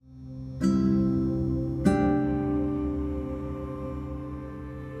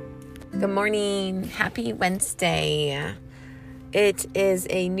Good morning. Happy Wednesday. It is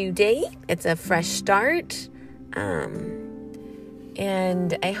a new day. It's a fresh start. And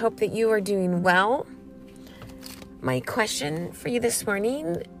I hope that you are doing well. My question for you this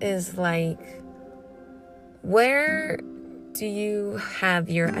morning is where do you have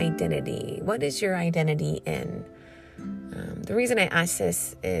your identity? What is your identity in? The reason I ask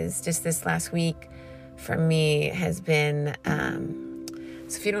this is just this last week for me has been,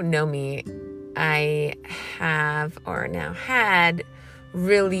 so if you don't know me, I have or now had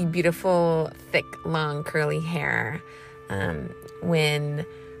really beautiful, thick, long, curly hair. When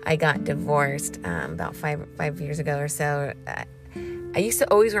I got divorced about five years ago or so, I used to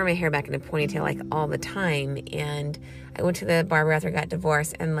always wear my hair back in a ponytail all the time. And I went to the barber after I got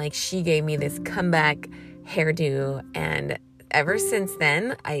divorced, and she gave me this comeback hairdo. And ever since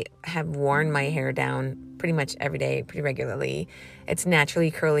then, I have worn my hair down pretty much every day, pretty regularly. It's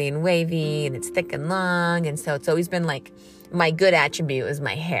naturally curly and wavy, and it's thick and long. And so it's always been my good attribute is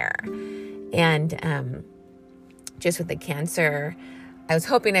my hair. And just with the cancer, I was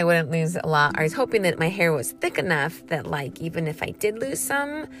hoping I wouldn't lose a lot. I was hoping that my hair was thick enough that even if I did lose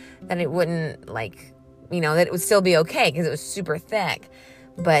some, that it wouldn't that it would still be okay because it was super thick.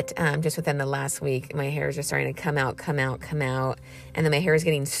 But just within the last week, my hair is just starting to come out. And then my hair is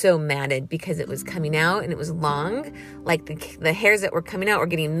getting so matted because it was coming out and it was long. The hairs that were coming out were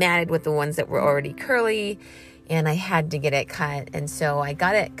getting matted with the ones that were already curly. And I had to get it cut. And so I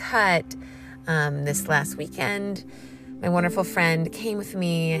got it cut this last weekend. My wonderful friend came with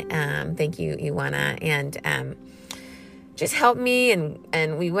me. Thank you, Iwana. And just helped me,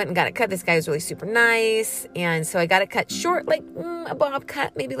 and we went and got it cut. This guy was really super nice, and so I got it cut short, a bob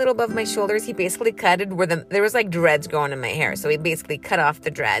cut, maybe a little above my shoulders. He basically cutted where there was dreads growing in my hair, so he basically cut off the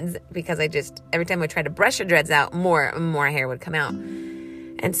dreads because every time I tried to brush the dreads out, more hair would come out.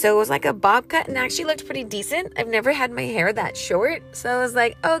 And so it was like a bob cut, and actually looked pretty decent. I've never had my hair that short, so I was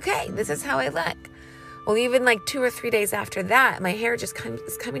like, okay, this is how I look. Well, even 2 or 3 days after that, my hair just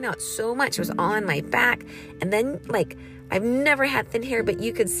is coming out so much. It was all on my back, and then I've never had thin hair, but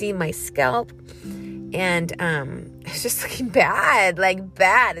you could see my scalp, and it's just looking bad,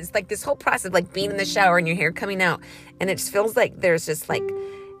 bad. It's this whole process of being in the shower and your hair coming out, and it just feels like there's just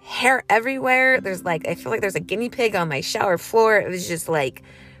hair everywhere. There's I feel like there's a guinea pig on my shower floor. It was just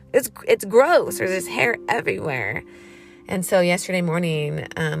it's gross. There's this hair everywhere. And so yesterday morning,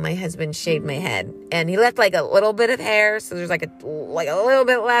 my husband shaved my head, and he left a little bit of hair. So there's a little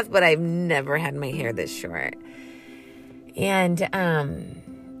bit left, but I've never had my hair this short. And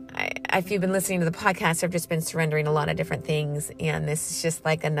if you've been listening to the podcast, I've just been surrendering a lot of different things. And this is just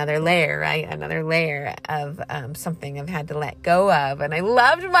another layer, right? Another layer of something I've had to let go of. And I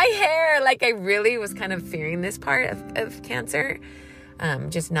loved my hair. I really was kind of fearing this part of cancer.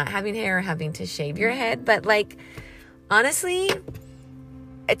 Just not having hair, having to shave your head. But honestly,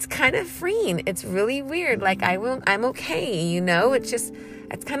 it's kind of freeing. It's really weird. I'm okay,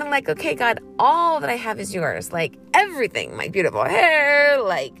 it's kind of okay, God, all that I have is yours. Everything, my beautiful hair,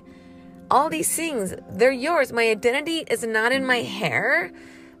 all these things, they're yours. My identity is not in my hair,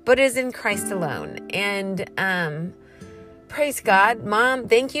 but is in Christ alone. And, praise God. Mom,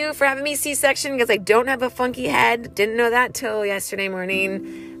 thank you for having me C-section because I don't have a funky head. Didn't know that till yesterday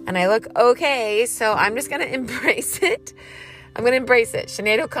morning. And I look okay, so I'm just going to embrace it. I'm going to embrace it.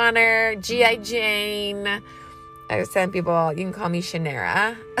 Sinead O'Connor, G.I. Jane. I was telling people, you can call me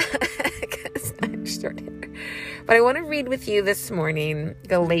Shanera because I'm short hair. But I want to read with you this morning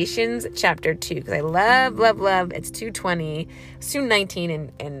Galatians chapter 2 because I love. It's 2:20, it's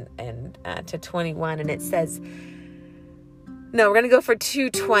 2:19 and to 21, and it says. No, we're going to go for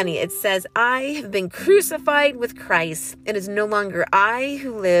 2:20. It says, I have been crucified with Christ. It is no longer I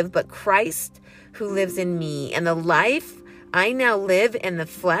who live, but Christ who lives in me. And the life I now live in the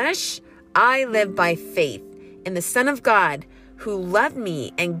flesh, I live by faith in the Son of God who loved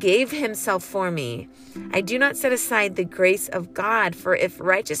me and gave himself for me. I do not set aside the grace of God, for if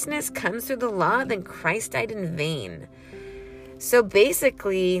righteousness comes through the law, then Christ died in vain. So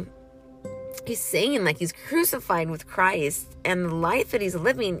basically, he's saying he's crucified with Christ, and the life that he's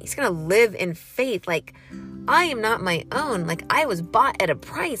living, he's going to live in faith. I am not my own. I was bought at a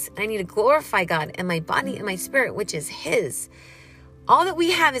price, and I need to glorify God in my body and my spirit, which is his. All that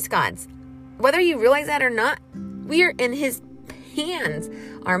we have is God's. Whether you realize that or not, we are in his hands.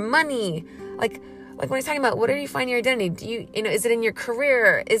 Our money, when he's talking about, what do you find your identity? Do you is it in your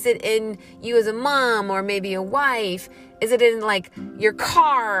career? Is it in you as a mom or maybe a wife? Is it in your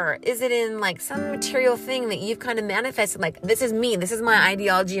car? Is it in some material thing that you've kind of manifested? This is me. This is my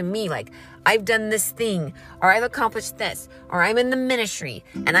ideology of me. I've done this thing, or I've accomplished this, or I'm in the ministry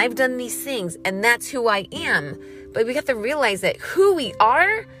and I've done these things and that's who I am. But we have to realize that who we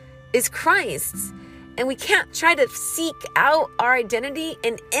are is Christ's. And we can't try to seek out our identity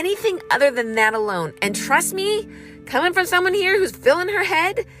in anything other than that alone. And trust me, coming from someone here who's filling her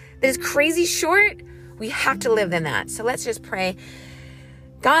head that is crazy short, we have to live in that. So let's just pray.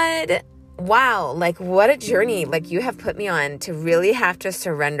 God, wow, like what a journey like you have put me on to really have to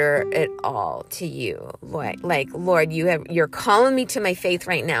surrender it all to you. Lord, you're calling me to my faith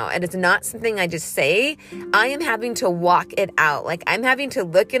right now. And it's not something I just say. I am having to walk it out. Like I'm having to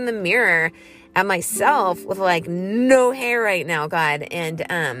look in the mirror at myself with like no hair right now, God.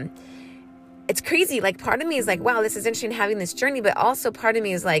 And it's crazy. Like part of me is like, wow, this is interesting having this journey. But also part of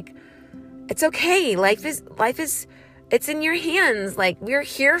me is like, it's okay. Life is, it's in your hands. Like we're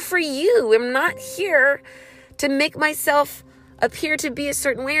here for you. I'm not here to make myself appear to be a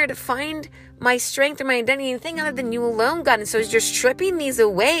certain way or to find my strength or my identity, anything other than you alone, God. And so as you're stripping these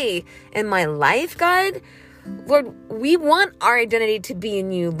away in my life, God, Lord, we want our identity to be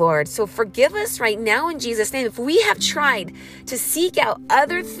in you, Lord. So forgive us right now in Jesus' name. If we have tried to seek out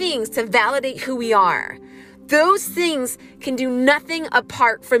other things to validate who we are, those things can do nothing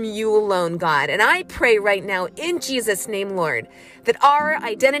apart from you alone, God. And I pray right now in Jesus' name, Lord, that our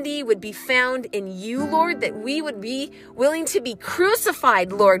identity would be found in you, Lord, that we would be willing to be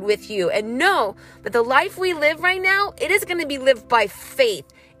crucified, Lord, with you, and know that the life we live right now, it is going to be lived by faith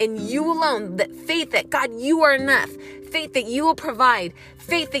in you alone, that faith that God, you are enough, faith that you will provide,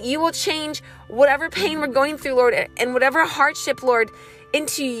 faith that you will change whatever pain we're going through, Lord, and whatever hardship, Lord,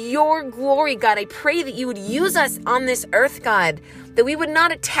 into your glory, God. I pray that you would use us on this earth, God, that we would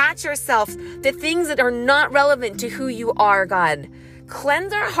not attach ourselves to things that are not relevant to who you are, God.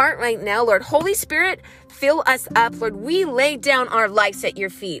 Cleanse our heart right now, Lord. Holy Spirit, fill us up, Lord. We lay down our lives at your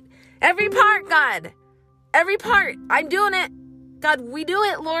feet. Every part, God, every part. I'm doing it. God, we do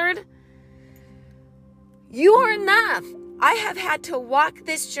it, Lord. You are enough. I have had to walk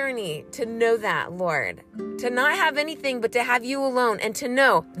this journey to know that, Lord, to not have anything but to have you alone and to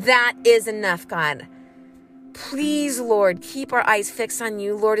know that is enough, God. Please, Lord, keep our eyes fixed on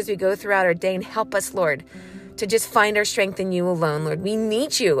you, Lord, as we go throughout our day and help us, Lord, to just find our strength in you alone, Lord. We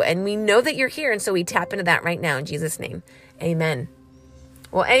need you and we know that you're here. And so we tap into that right now in Jesus' name. Amen.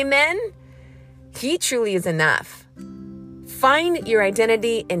 Well, amen. He truly is enough. Find your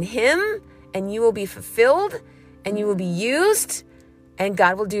identity in him and you will be fulfilled and you will be used and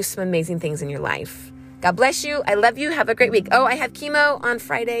God will do some amazing things in your life. God bless you. I love you. Have a great week. Oh, I have chemo on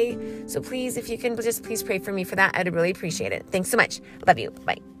Friday. So please, if you can just please pray for me for that. I'd really appreciate it. Thanks so much. Love you.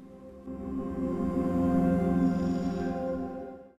 Bye.